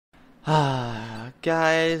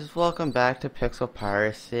Guys, welcome back to Pixel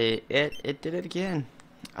Piracy. It did it again.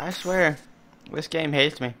 I swear, this game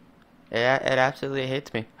hates me. It absolutely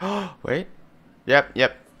hates me. Oh, wait. Yep.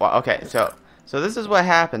 Well, okay, so this is what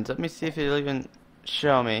happens. Let me see if it'll even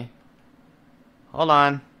show me. Hold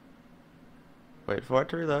on. Wait for it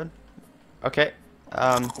to reload. Okay.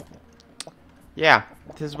 Yeah,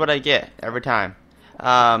 this is what I get every time.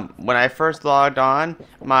 When I first logged on,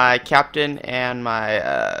 my captain and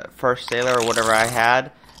my first sailor or whatever I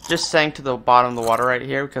had just sank to the bottom of the water right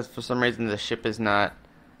here because for some reason the ship is not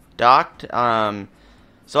docked.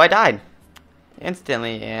 So I died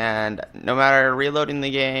instantly, and no matter reloading the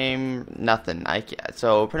game, nothing.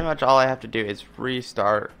 So pretty much all I have to do is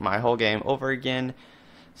restart my whole game over again.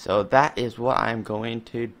 So that is what I'm going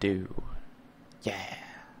to do. Yeah.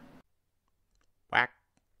 Whack.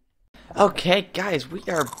 Okay, guys, we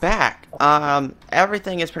are back.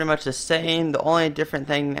 Everything is pretty much the same. The only different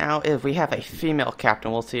thing now is we have a female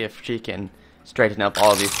captain. We'll see if she can straighten up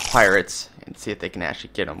all these pirates and see if they can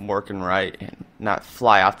actually get them working right and not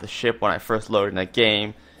fly off the ship when I first loaded the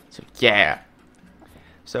game. So, yeah.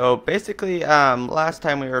 So, basically, last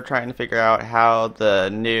time we were trying to figure out how the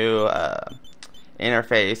new,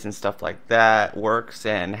 interface and stuff like that works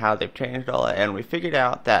and how they've changed all that, and we figured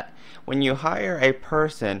out that when you hire a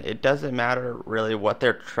person, it doesn't matter really what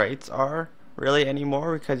their traits are really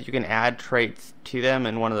anymore, because you can add traits to them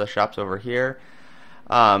in one of the shops over here,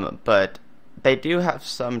 but they do have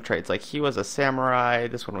some traits. Like, he was a samurai,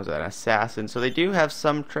 this one was an assassin, so they do have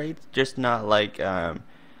some traits, just not like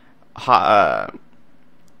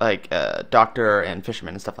doctor and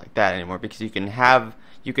fisherman and stuff like that anymore, because you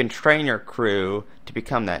can train your crew to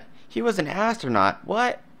become that. He was an astronaut.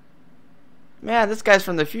 What? Man, this guy's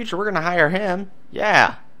from the future. We're gonna hire him.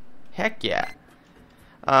 Yeah. Heck yeah.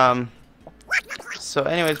 So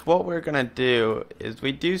anyways, what we're gonna do is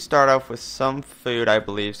we do start off with some food, I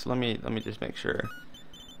believe. So let me just make sure.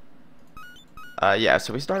 Yeah,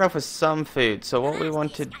 so we start off with some food. So what we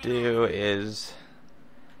want to do is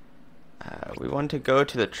we want to go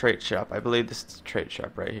to the trait shop. I believe this is the trait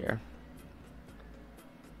shop right here.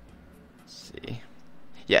 See.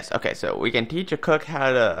 Yes, okay, so we can teach a cook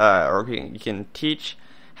how to, or you can teach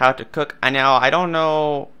how to cook. I don't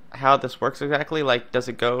know how this works exactly. Like, does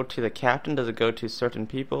it go to the captain? Does it go to certain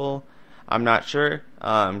people? I'm not sure,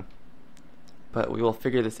 but we will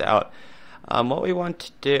figure this out. What we want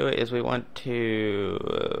to do is we want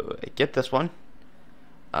to get this one.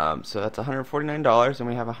 So that's $149, and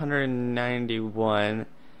we have 191.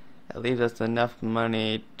 That leaves us enough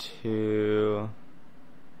money to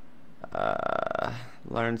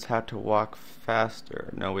learns how to walk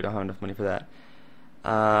faster. No, we don't have enough money for that.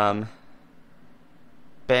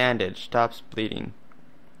 Bandage stops bleeding.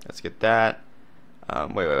 Let's get that.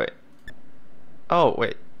 Wait. Oh,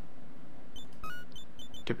 wait.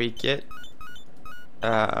 Did we get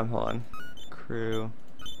hold on. Crew.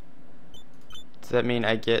 Does that mean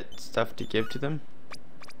I get stuff to give to them?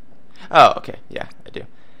 Oh, okay. Yeah, I do.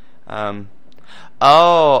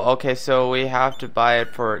 Oh, okay, so we have to buy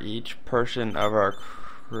it for each person of our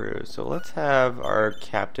crew. So let's have our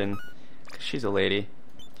captain, 'cause she's a lady.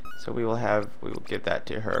 So we will give that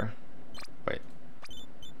to her. Wait.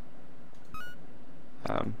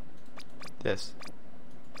 This.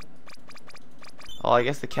 Oh, I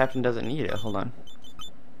guess the captain doesn't need it. Hold on.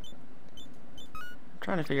 I'm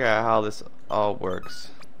trying to figure out how this all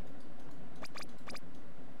works.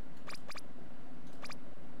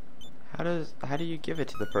 How do you give it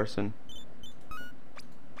to the person?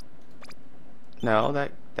 No,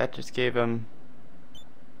 that just gave him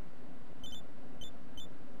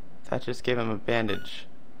a bandage.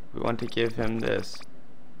 We want to give him this.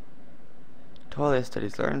 Toilet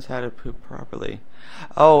studies learns how to poop properly.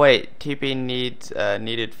 Oh wait, TP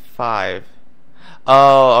needed 5.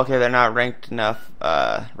 Oh, okay, they're not ranked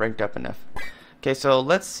up enough. Okay, so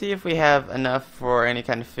let's see if we have enough for any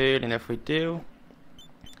kind of food, and if we do,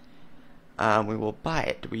 we will buy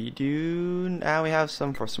it. We do. Now we have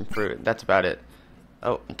some for some fruit. That's about it.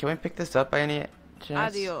 Oh, can we pick this up by any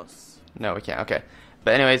chance? Adios. No, we can't. Okay.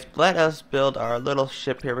 But anyways, let us build our little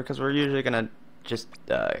ship here, because we're usually gonna just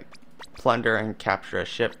plunder and capture a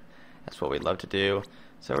ship. That's what we love to do.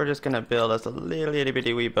 So we're just gonna build us a little itty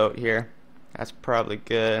bitty wee boat here. That's probably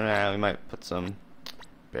good. We might put some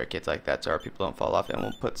barricades like that so our people don't fall off, and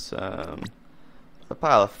we'll put a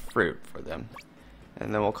pile of fruit for them.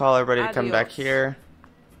 And then we'll call everybody to come back here.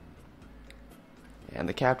 And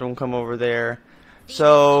the captain will come over there.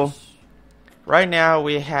 So, right now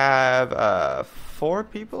we have 4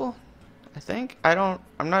 people, I think. I'm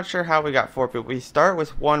not sure how we got 4 people. We start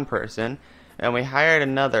with 1 person, and we hired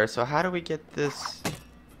another. So how do we get this?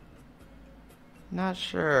 Not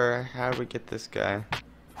sure how we get this guy.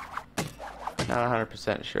 Not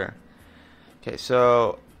 100% sure. Okay,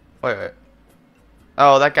 so wait.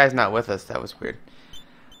 Oh, that guy's not with us. That was weird.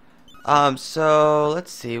 So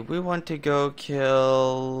let's see. We want to go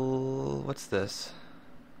kill. What's this?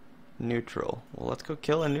 Neutral. Well, let's go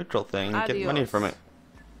kill a neutral thing and get money from it.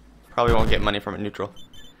 Probably won't get money from it neutral.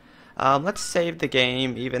 Let's save the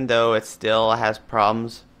game, even though it still has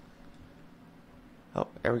problems. Oh,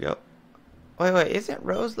 there we go. Wait, isn't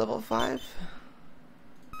Rose level 5?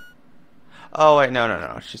 Oh, wait,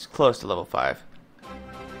 no. She's close to level 5.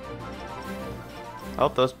 Oh,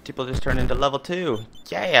 those people just turned into level 2.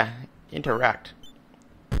 Yeah, interact.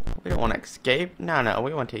 We don't want to escape. No,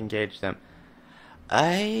 we want to engage them.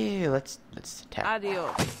 Let's attack.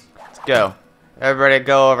 Adios. Let's go. Everybody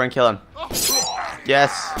go over and kill him.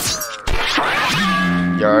 Yes.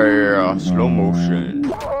 Yeah, slow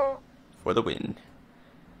motion. For the win.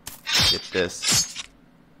 Get this.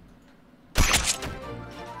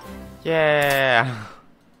 Yeah.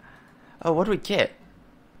 Oh, what do we get?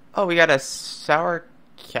 Oh, we got a sour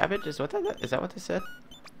cabbage. Is that what they said?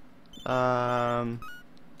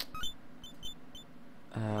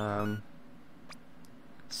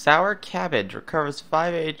 Sour cabbage recovers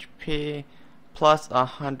 5 HP plus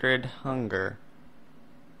 100 hunger.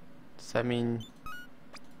 Does that mean?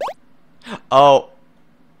 Oh,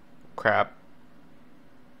 crap.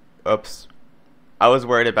 Oops. I was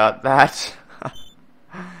worried about that.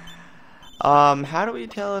 How do we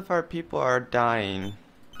tell if our people are dying?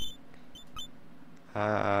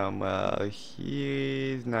 Well,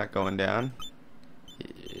 he's not going down.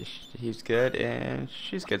 He's good, and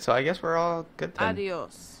she's good. So I guess we're all good then.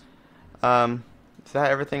 Adios. Is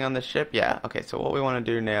that everything on the ship? Yeah. Okay, so what we want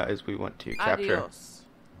to do now is we want to capture. Adios.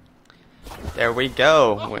 There we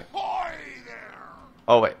go. Wait.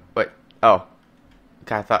 Oh, wait. Oh.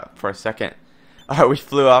 Okay, I thought for a second. Oh, we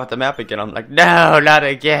flew off the map again. I'm like, no, not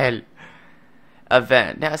again.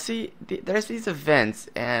 Event. Now, see, there's these events,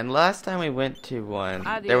 and last time we went to one,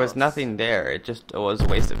 there was nothing there. It just was a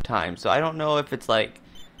waste of time. So I don't know if it's like,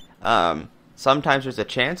 sometimes there's a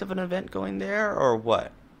chance of an event going there, or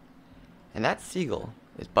what. And that seagull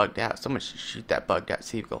is bugged out. Someone should shoot that bugged out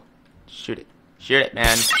seagull. Shoot it. Shoot it,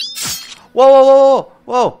 man. Whoa.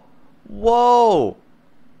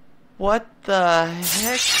 What the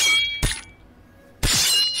heck?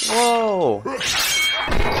 Whoa.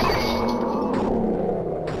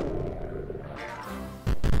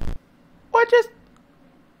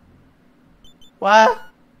 What?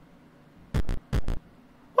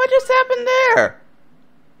 What just happened there?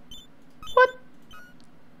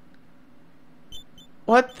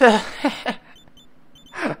 What the heck?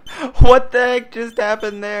 What the heck just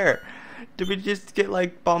happened there? Did we just get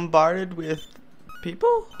like bombarded with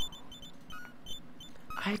people?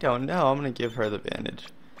 I don't know. I'm gonna give her the bandage.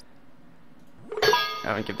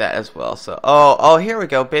 I'm gonna give that as well. So, oh, here we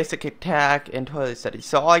go. Basic attack and toilet studies.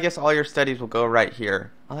 So, I guess all your studies will go right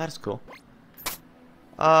here. Oh, that is cool.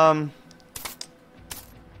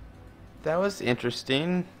 That was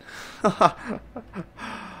interesting.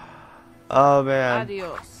 Oh man.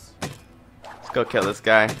 Adios. Let's go kill this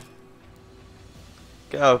guy.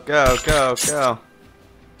 Go.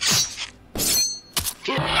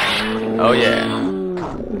 Oh yeah.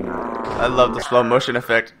 I love the slow motion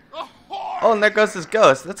effect. Oh, and there goes this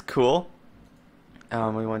ghost. That's cool.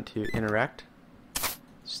 We want to interact.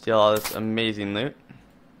 Steal all this amazing loot.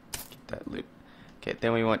 Get that loot. Okay,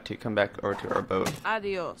 then we want to come back over to our boat.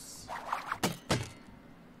 Adios.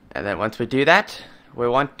 And then once we do that, we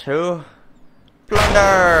want to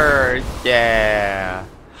plunder. Yeah.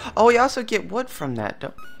 Oh, we also get wood from that.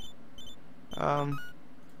 Don't...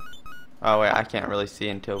 Oh wait, I can't really see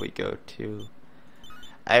until we go to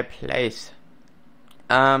a place.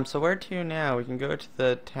 So where to now? We can go to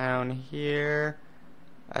the town here.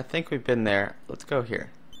 I think we've been there. Let's go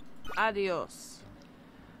here. Adios.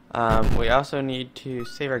 We also need to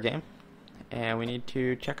save our game, and we need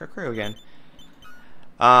to check our crew again.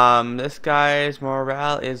 This guy's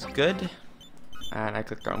morale is good, and I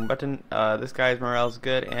clicked the wrong button. This guy's morale is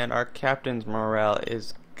good, and our captain's morale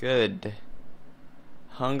is good.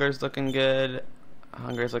 Hunger's looking good.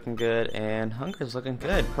 Hunger's looking good, and hunger's looking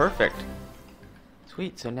good. Perfect.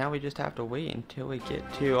 Sweet. So now we just have to wait until we get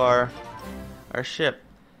to our ship.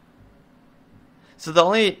 So the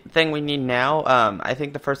only thing we need now, I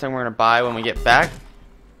think the first thing we're gonna buy when we get back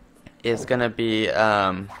is gonna be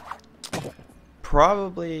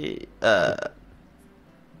probably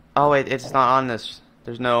oh wait, it's not on this.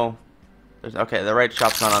 Okay, the right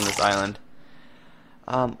shop's not on this island.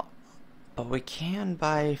 But we can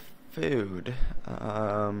buy food.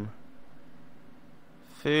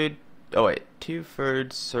 Food Oh wait, 2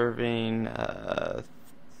 food serving.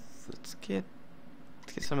 Let's get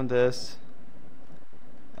some of this.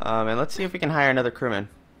 And let's see if we can hire another crewman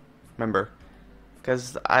member,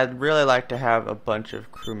 because I'd really like to have a bunch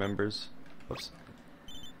of crew members. Whoops.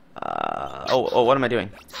 What am I doing?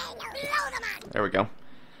 There we go.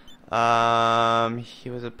 He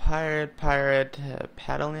was a pirate,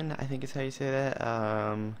 paddling, I think is how you say that.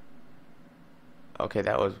 Okay,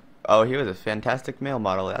 that was, he was a fantastic male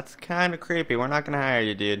model. That's kind of creepy. We're not gonna hire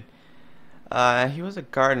you, dude. He was a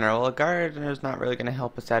gardener. Well, a gardener's not really gonna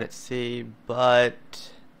help us out at sea,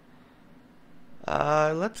 but,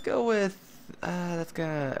 let's go with, we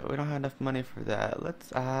don't have enough money for that.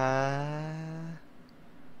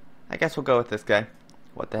 I guess we'll go with this guy.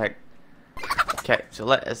 What the heck? Okay, so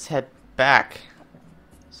let us head back.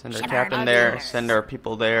 Send our captain there. Send our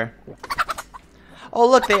people there. Oh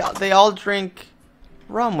look, they all drink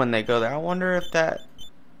rum when they go there. I wonder if that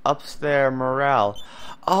ups their morale.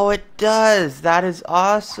 Oh, it does. That is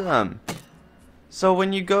awesome. So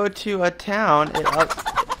when you go to a town,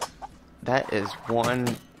 that is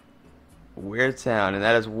one weird sound, and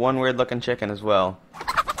that is one weird looking chicken as well.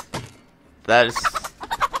 That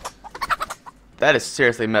is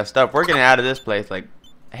seriously messed up. We're getting out of this place. Like,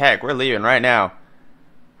 heck, we're leaving right now.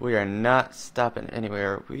 We are not stopping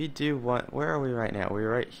anywhere. We do want... Where are we right now?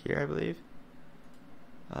 We're right here, I believe.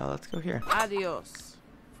 Let's go here. Adios.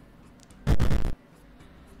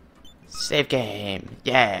 Save game.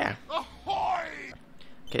 Yeah.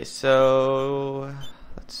 Okay, so...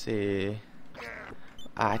 Let's see.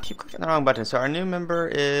 I keep clicking the wrong button. So our new member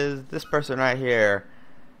is this person right here.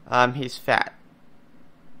 He's fat.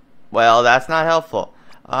 Well, that's not helpful.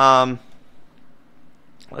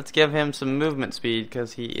 Let's give him some movement speed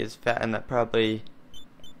because he is fat, and that probably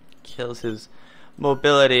kills his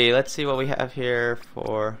mobility. Let's see what we have here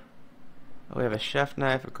for... we have a chef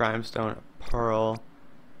knife, a grindstone, a pearl,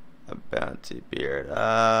 a bounty beard.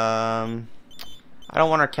 I don't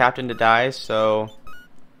want our captain to die, so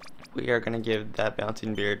we are going to give that bounty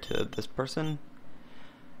beard to this person.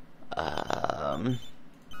 I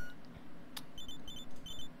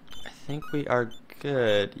think we are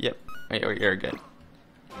good. Yep, you're good.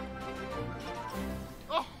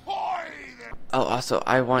 Oh, also,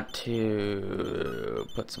 I want to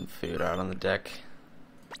put some food out on the deck.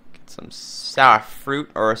 Get some sour fruit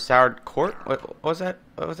or a soured quart. What was that?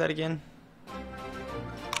 What was that again?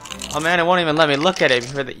 Oh man, it won't even let me look at it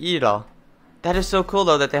before they eat it all. That is so cool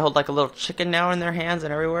though that they hold like a little chicken now in their hands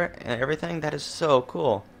and everywhere and everything. That is so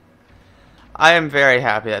cool. I am very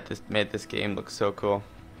happy that this made this game look so cool.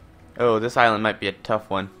 Oh, this island might be a tough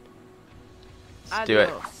one. Let's do it.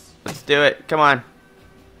 Let's do it. Come on.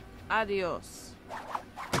 Adios.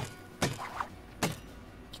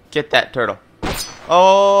 Get that turtle.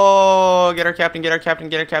 Oh, get our captain, get our captain,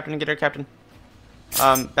 get our captain, get our captain.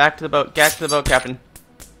 Back to the boat. Back to the boat, captain.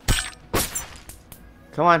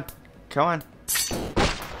 Come on. Come on.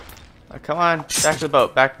 Come on. Back to the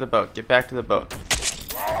boat. Back to the boat. Get back to the boat.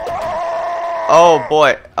 Oh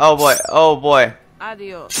boy. Oh boy. Oh boy.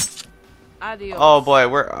 Adios. Adios. Oh boy.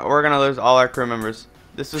 We're gonna lose all our crew members.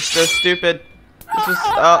 This is so stupid. This is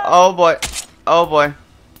oh boy. Oh boy.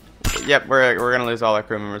 Yep, we're gonna lose all our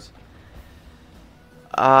crew members.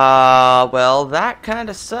 Well, that kind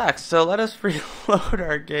of sucks. So let us reload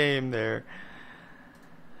our game there.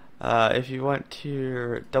 If you want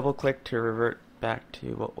to double click to revert back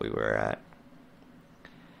to what we were at.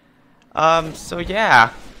 So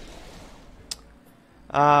yeah.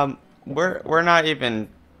 We're not even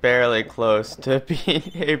barely close to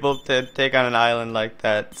being able to take on an island like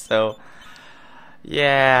that. So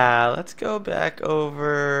yeah, let's go back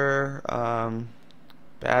over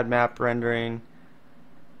bad map rendering.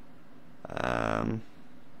 Let's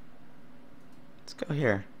go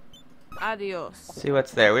here. Adios. See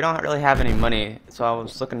what's there. We don't really have any money, so I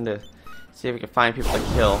was looking to see if we could find people to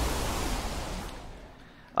kill.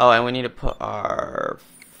 Oh, and we need to put our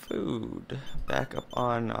food back up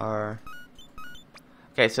on our...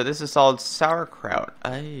 Okay, so this is called sauerkraut.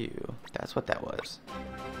 Oh, that's what that was.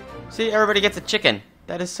 See, everybody gets a chicken.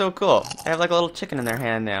 That is so cool. They have like a little chicken in their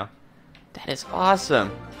hand now. That is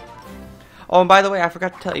awesome. Oh, and by the way, I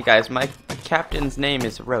forgot to tell you guys, my captain's name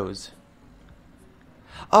is Rose.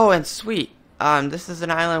 Oh, and sweet. This is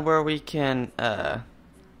an island where we can,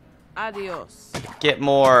 Adios. get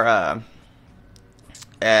more,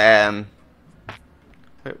 wait,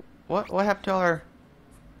 what happened to our...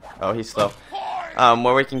 Oh, he's slow.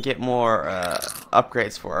 Where we can get more,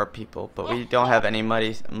 upgrades for our people, but we don't have any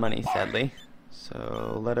money, sadly.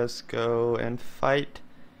 So, let us go and fight.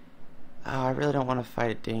 Oh, I really don't want to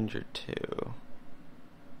fight Danger 2.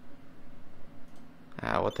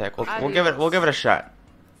 What the heck? We'll give it a shot.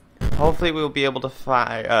 Hopefully we'll be able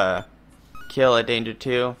to kill a Danger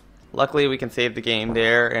 2. Luckily we can save the game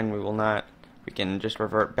there, and we can just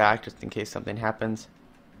revert back just in case something happens.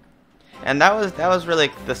 And that was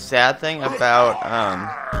really the sad thing about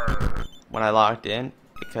when I logged in,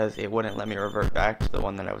 because it wouldn't let me revert back to the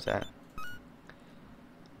one that I was at.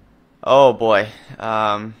 Oh boy.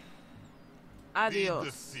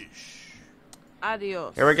 Adios.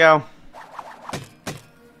 Adios. Here we go.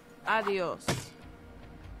 Adios.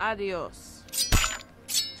 Adios.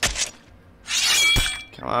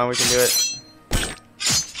 Come on, we can do it.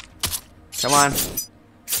 Come on.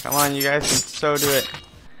 Come on, you guys can so do it.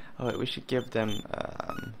 Oh wait, we should give them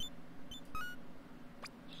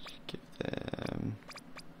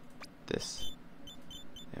this.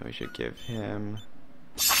 And we should give him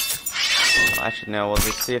actually no, we'll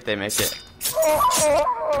just see if they make it.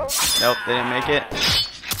 Nope, they didn't make it.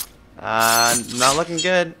 Not looking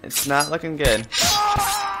good. It's not looking good.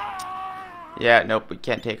 Yeah, nope, we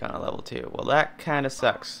can't take on a level 2. Well, that kind of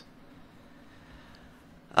sucks.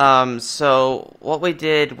 So what we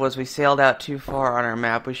did was we sailed out too far on our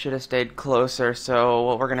map. We should have stayed closer. So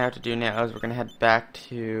what we're gonna have to do now is we're gonna head back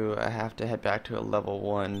to a level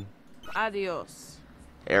 1 Adios.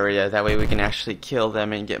 area. That way we can actually kill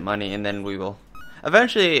them and get money, and then we will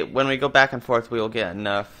eventually, when we go back and forth, we will get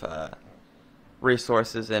enough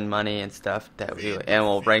resources and money and stuff that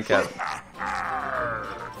we'll rank up.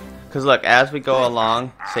 Because look, as we go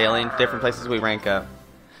along sailing different places, we rank up.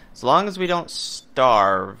 As long as we don't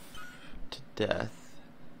starve to death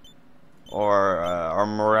or our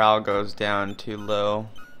morale goes down too low.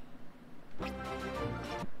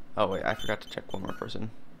 Oh wait, I forgot to check one more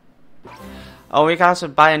person. Oh, we can also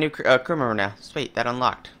buy a new crew member now. Sweet, that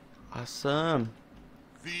unlocked. Awesome.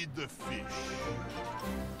 Feed the fish.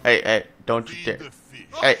 Hey, don't you dare.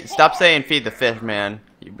 Hey, stop saying feed the fish, man.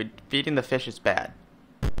 Feeding the fish is bad.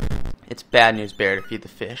 It's bad news, bear, to feed the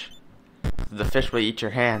fish. The fish will eat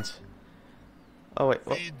your hands. Oh wait,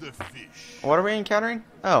 Feed the fish. what are we encountering?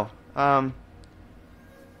 Oh, oh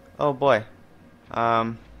boy.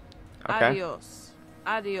 Okay. Adios.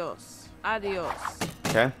 Adios. Adios.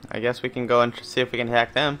 Okay, I guess we can go and see if we can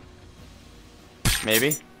hack them.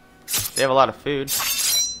 Maybe. They have a lot of food.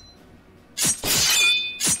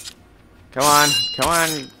 Come on,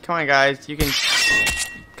 guys. You can.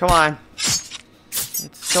 Come on.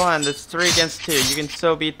 Come on, there's 3 against 2. You can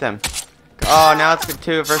so beat them. Oh, now it's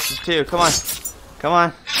 2 versus 2. Come on. Come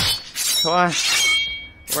on. Come on.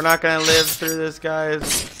 We're not gonna live through this,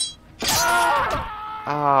 guys.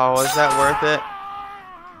 Oh, was that worth it?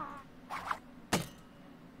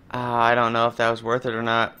 I don't know if that was worth it or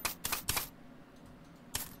not.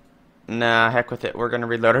 Nah, heck with it. We're gonna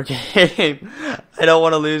reload our game. I don't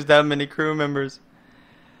want to lose that many crew members.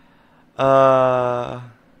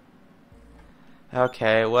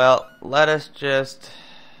 Okay, well, let us just...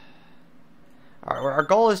 Our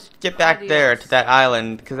goal is to get back there to that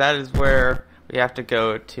island, because that is where we have to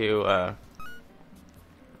go to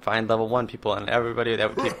find level 1 people, and everybody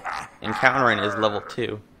that we keep encountering is level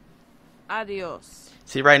 2. Adios.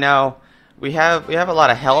 See, right now, we have a lot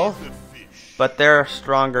of health, but they're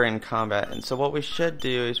stronger in combat, and so what we should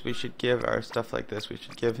do is we should give our stuff like this. We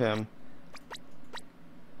should give him...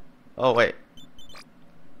 Oh, wait.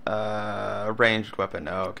 A ranged weapon.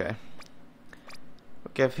 Oh, okay.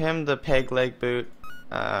 We'll give him the peg leg boot.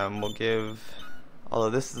 We'll give... Although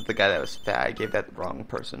this is the guy that was fat. I gave that the wrong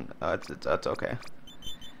person. It's okay.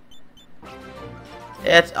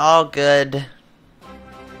 It's all good.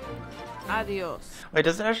 Adios. Wait,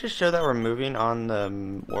 does it actually show that we're moving on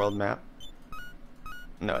the world map?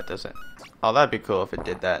 No, it doesn't. Oh, that'd be cool if it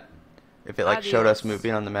did that. If it like showed us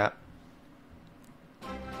moving on the map.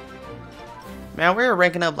 Man, we're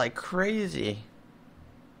ranking up like crazy.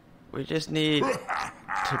 We just need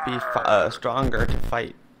to be stronger to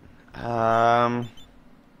fight. Let's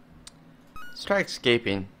try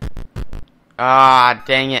escaping. Ah,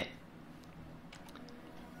 dang it.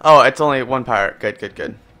 Oh, it's only 1 pirate.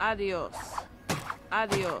 Good. Adios.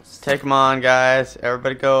 Adios. Take him on, guys.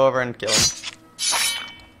 Everybody go over and kill him.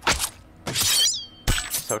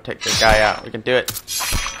 So take this guy out. We can do it.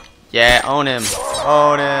 Yeah, own him.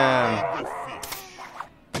 Own him.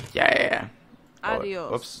 Yeah. Adios.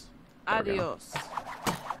 Oh, whoops. Adios.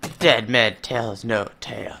 Dead man tells no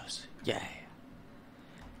tales. Yeah.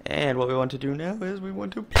 And what we want to do now is we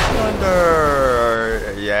want to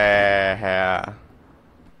plunder. Yeah.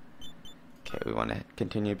 Okay, we want to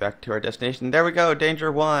continue back to our destination. There we go.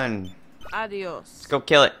 Danger 1. Adios. Let's go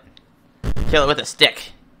kill it. Kill it with a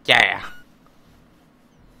stick. Yeah.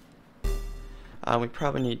 We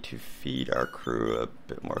probably need to feed our crew a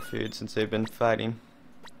bit more food since they've been fighting.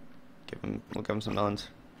 We'll give him some melons.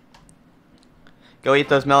 Go eat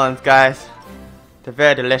those melons, guys. They're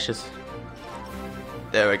very delicious.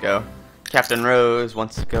 There we go. Captain Rose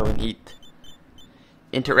wants to go and eat.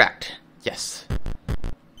 Interact. Yes.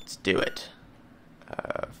 Let's do it.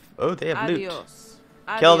 Oh, they have loot. Adios.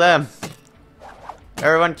 Kill them. Adios.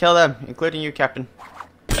 Everyone kill them, including you, Captain.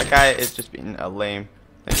 That guy is just being a lame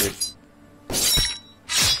dude.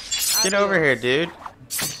 Get over here, dude.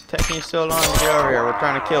 It's taking you so long to get over here. We're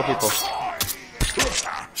trying to kill people.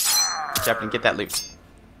 Captain, get that loot.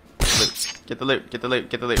 Get the loot. Get the loot.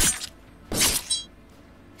 Get the loot.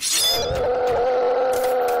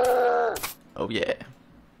 Oh yeah.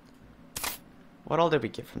 What all did we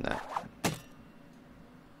get from that?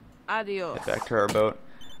 Adios. Get back to our boat.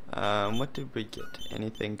 What did we get?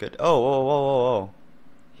 Anything good? Oh, whoa, whoa, whoa, whoa.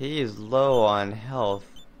 He is low on health.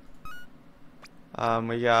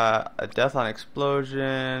 We got a death on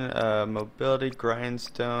explosion, mobility,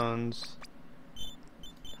 grindstones.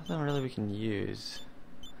 Nothing really we can use.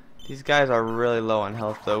 These guys are really low on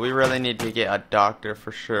health though. We really need to get a doctor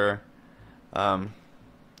for sure.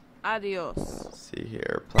 Adios. Let's see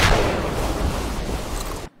here.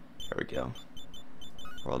 There we go.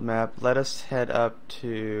 World map. Let us head up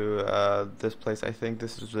to this place. I think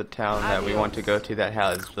this is the town that we want to go to that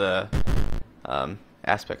has the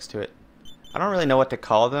aspects to it. I don't really know what to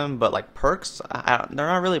call them, but like perks, they're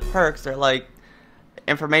not really perks. They're like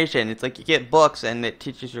information. It's like you get books and it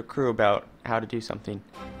teaches your crew about how to do something.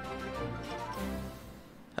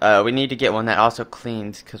 We need to get one that also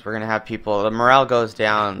cleans because we're going to have people. The morale goes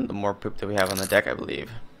down the more poop that we have on the deck, I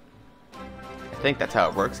believe. I think that's how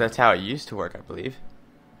it works. That's how it used to work, I believe.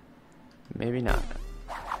 Maybe not.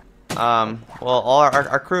 Well, all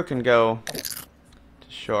our crew can go to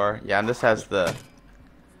shore. Yeah, and this has the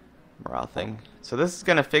morale thing. So this is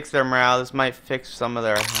going to fix their morale. This might fix some of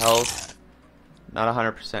their health. Not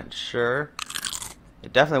 100% sure.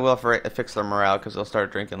 It definitely will fix their morale because they'll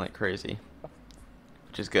start drinking like crazy.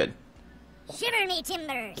 Which is good. Shiver me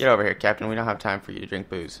timbers. Get over here, Captain. We don't have time for you to drink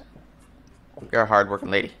booze. You're a hard-working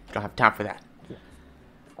lady. You don't have time for that.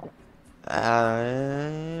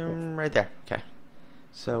 Right there. Okay.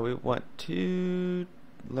 So we want to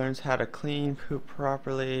learn how to clean poop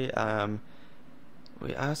properly.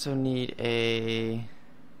 We also need a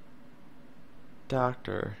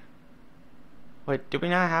doctor. Wait, do we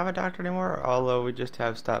not have a doctor anymore? Although we just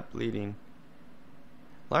have stopped bleeding.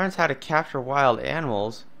 Learns how to capture wild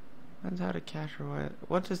animals. Learns how to capture wild.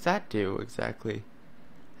 What does that do exactly?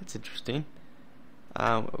 That's interesting.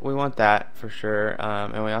 We want that for sure,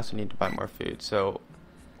 and we also need to buy more food. So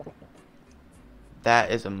that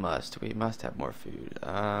is a must. We must have more food.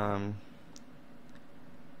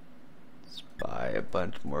 Let's buy a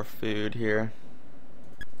bunch more food here.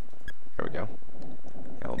 There we go.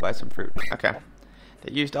 And we'll buy some fruit. Okay.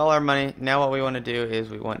 They used all our money. Now what we want to do is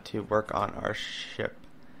we want to work on our ship.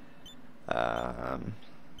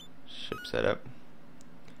 Ship setup.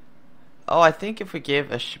 Oh, I think if we give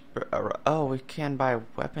a ship, oh, we can buy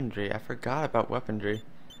weaponry. I forgot about weaponry.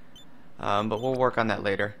 But we'll work on that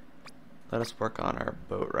later. Let us work on our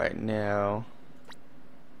boat right now.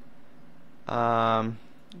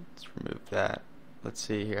 Let's remove that. Let's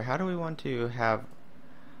see here. How do we want to have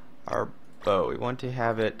our boat? We want to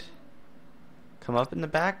have it come up in the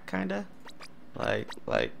back, kinda,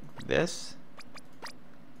 like this.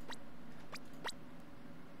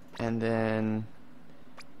 And then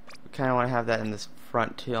we kind of want to have that in this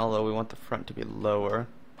front too, although we want the front to be lower.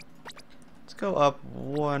 Let's go up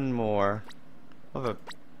one more. We'll have a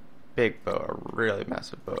big boat, a really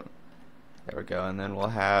massive boat. There we go, and then we'll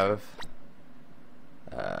have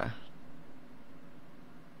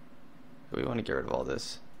we want to get rid of all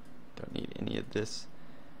this. Don't need any of this.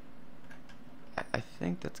 I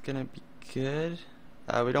think that's gonna be good.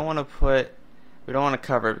 We don't want to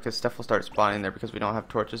cover it because stuff will start spawning there because we don't have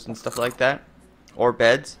torches and stuff like that, or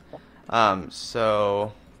beds.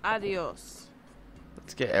 So Adios.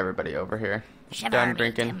 let's get everybody over here. Shiver Done me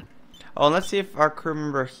drinking. Oh, and let's see if our crew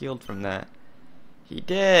member healed from that. He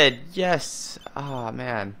did. Yes. Ah,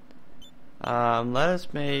 man. Let us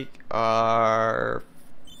make our.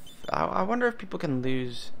 I wonder if people can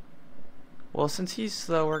lose. Well, since he's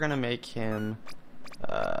slow, we're gonna make him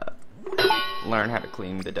learn how to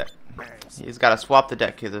clean the deck. He's got to swap the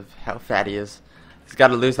deck because of how fat he is. He's got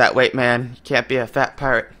to lose that weight, man. You can't be a fat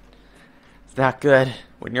pirate. It's not good.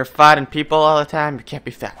 When you're fighting people all the time, you can't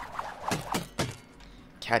be fat.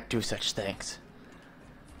 Can't do such things.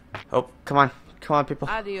 Oh, come on. Come on, people.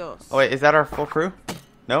 Adios. Oh, wait, is that our full crew?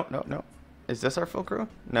 No, no, no. Is this our full crew?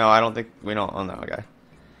 No, I don't think. We don't own that guy.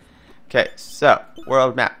 Okay, so,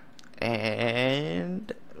 world map.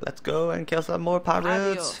 And Let's go and kill some more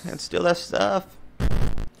pirates Adios. and steal their stuff.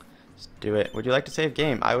 Let's do it. Would you like to save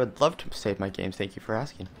game? I would love to save my games. Thank you for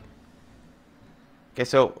asking. Okay,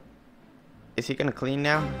 so is he gonna clean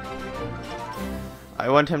now? I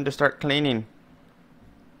want him to start cleaning.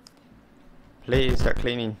 Please start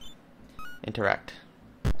cleaning. Interact.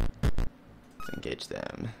 Let's engage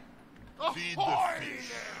them. Feed the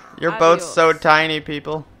fish. Your boat's Adios. so tiny,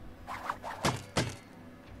 people.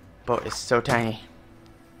 Boat is so tiny.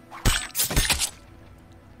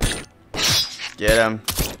 Get him.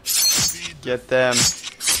 Get them.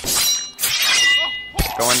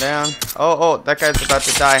 Going down. Oh, that guy's about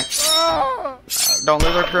to die. Don't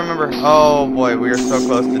lose our crew member. Oh boy, we are so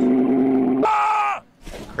close to...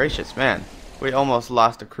 Gracious, man. We almost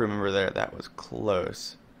lost a crew member there. That was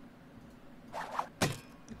close. A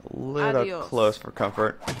little Adios. close for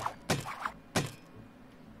comfort.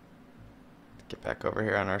 Get back over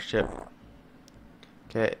here on our ship.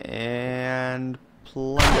 Okay, and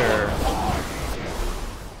plunder.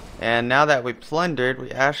 And now that we plundered,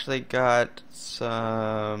 we actually got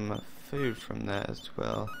some food from that as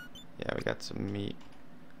well. Yeah, we got some meat.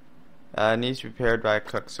 It needs to be prepared by a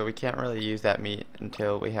cook, so we can't really use that meat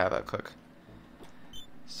until we have a cook.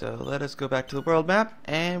 So let us go back to the world map,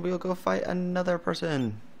 and we'll go fight another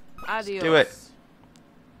person. Adios. do it.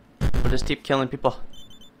 We'll just keep killing people.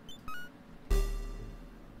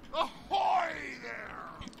 Ahoy there!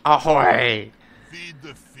 Ahoy! Feed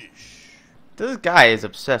the fish. This guy is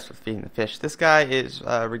obsessed with feeding the fish. This guy is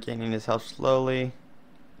regaining his health slowly.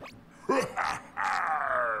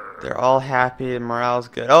 They're all happy. The morale's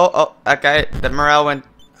good. Oh, that guy. The morale went.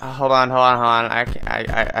 Hold on. I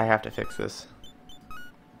have to fix this.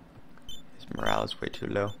 His morale is way too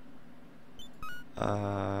low.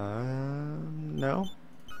 No.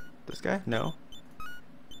 This guy? No.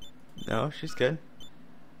 No, she's good.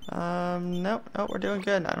 No, we're doing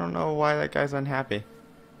good. I don't know why that guy's unhappy.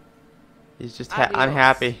 He's just Adios.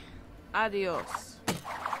 unhappy. Adios.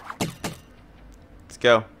 Let's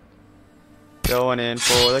go. Going in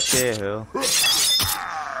for the kill.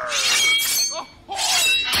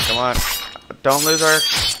 Come on. Don't lose our...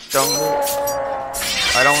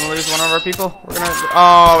 I don't want to lose one of our people. We're gonna...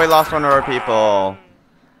 Oh, we lost one of our people.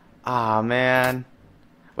 Ah, man.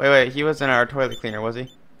 Wait. He wasn't our toilet cleaner, was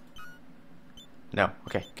he? No.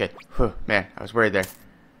 Okay, good. Whew, man, I was worried there.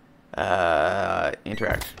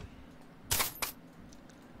 Interact.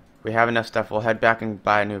 We have enough stuff. We'll head back and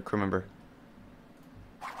buy a new crew member.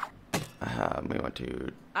 We want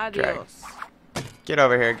to drag. Adios. Get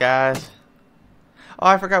over here, guys. Oh,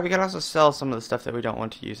 I forgot. We could also sell some of the stuff that we don't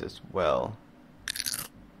want to use as well.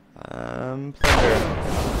 Plunder.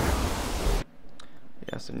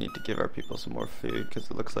 We also need to give our people some more food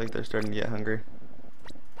because it looks like they're starting to get hungry.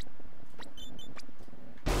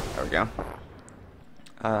 There we go.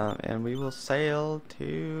 And we will sail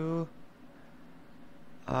to...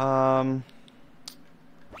 How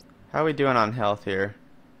are we doing on health here?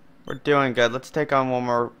 We're doing good. Let's take on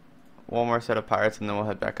one more set of pirates, and then we'll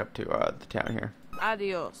head back up to the town here.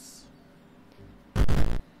 Adios.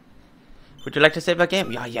 Would you like to save my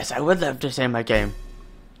game? Yeah, yes, I would love to save my game.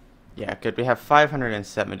 Yeah, good. We have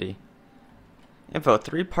 570. Info: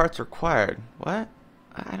 3 parts required. What?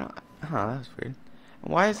 I don't. Huh? That was weird.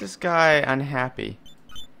 Why is this guy unhappy?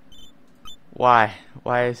 Why?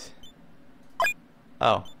 Why is?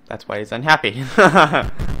 Oh, that's why he's unhappy.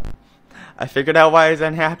 I figured out why he's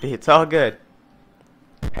unhappy. It's all good.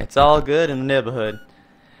 It's all good in the neighborhood.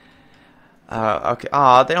 Okay.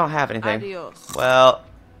 Oh, they don't have anything. Adios. Well,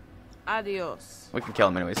 Adios. we can kill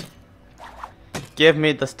him anyways. Give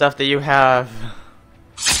me the stuff that you have.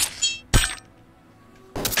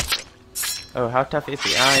 Oh, how tough is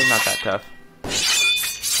he? Ah, he's not that tough.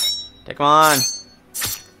 Take him on.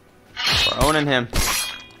 We're owning him.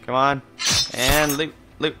 Come on. And loot.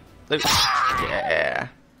 Yeah.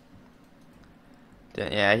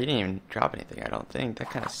 Yeah, he didn't even drop anything, I don't think. That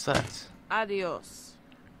kind of sucks. Adios.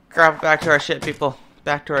 Grab back to our ship, people.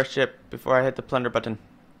 Back to our ship before I hit the plunder button.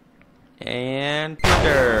 And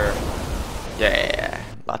plunder. Yeah.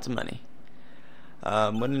 Lots of money.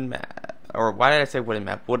 Wooden map. Or why did I say wooden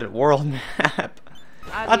map? Wooden world map.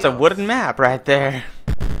 That's a Adios. wooden map right there.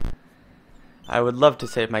 I would love to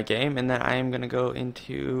save my game, and then I am going to go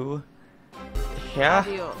into here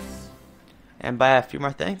Adios. and buy a few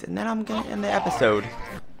more things, and then I'm going to end the episode.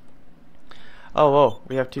 Oh,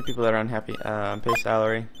 we have 2 people that are unhappy. Pay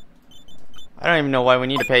salary. I don't even know why we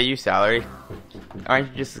need to pay you salary.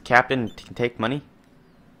 Aren't you just the captain and can take money?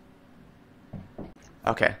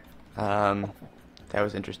 Okay. That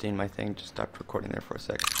was interesting. My thing just stopped recording there for a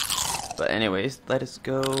sec. But anyways, let us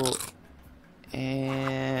go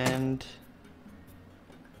and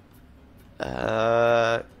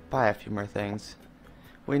buy a few more things.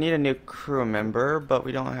 We need a new crew member, but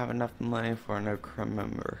we don't have enough money for a new crew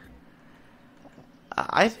member.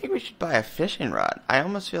 I think we should buy a fishing rod. I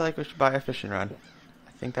almost feel like we should buy a fishing rod.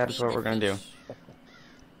 I think that is what we're gonna do.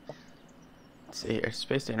 Let's see here,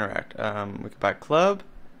 space to interact. We could buy a club.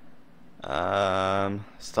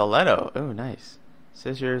 Stiletto. Oh, nice.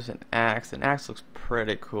 Scissors and axe. An axe looks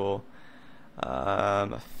pretty cool.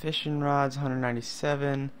 A fishing rod's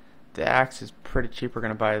 197. The axe is pretty cheap. We're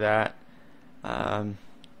gonna buy that.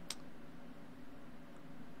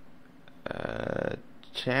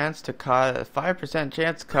 Chance to cause 5%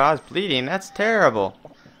 chance to cause bleeding. That's terrible.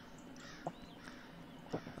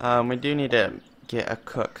 We do need to get a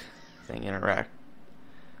cook thing interact.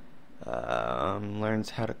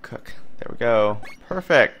 Learns how to cook. There we go.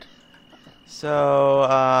 Perfect. So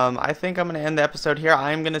I think I'm gonna end the episode here.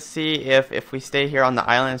 I'm gonna see if we stay here on the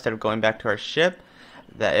island instead of going back to our ship,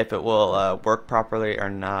 that if it will work properly or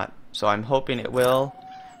not. So I'm hoping it will.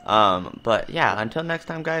 But yeah, until next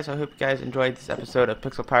time, guys, I hope you guys enjoyed this episode of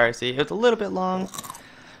Pixel Piracy. It was a little bit long,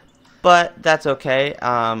 but that's okay.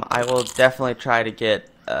 I will definitely try to get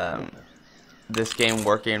this game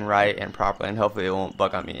working right and properly, and hopefully it won't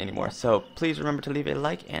bug on me anymore. So please remember to leave a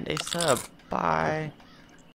like and a sub. Bye.